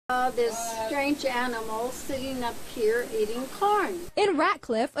This strange animal sitting up here eating corn. In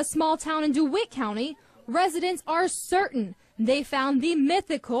Ratcliffe, a small town in DeWitt County, residents are certain they found the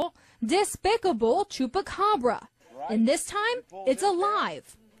mythical, despicable Chupacabra. And this time, it's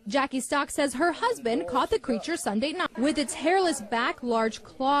alive. Jackie Stock says her husband caught the creature Sunday night. With its hairless back, large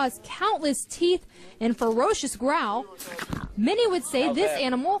claws, countless teeth, and ferocious growl, many would say this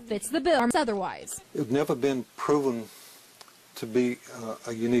animal fits the bill otherwise. It's never been proven to be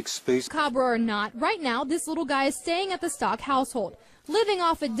a unique species. Cabra or not, right now this little guy is staying at the Stock household, living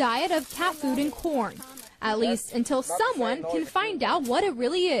off a diet of cat food and corn, at least until someone can find out what it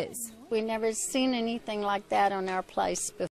really is. We never seen anything like that on our place before.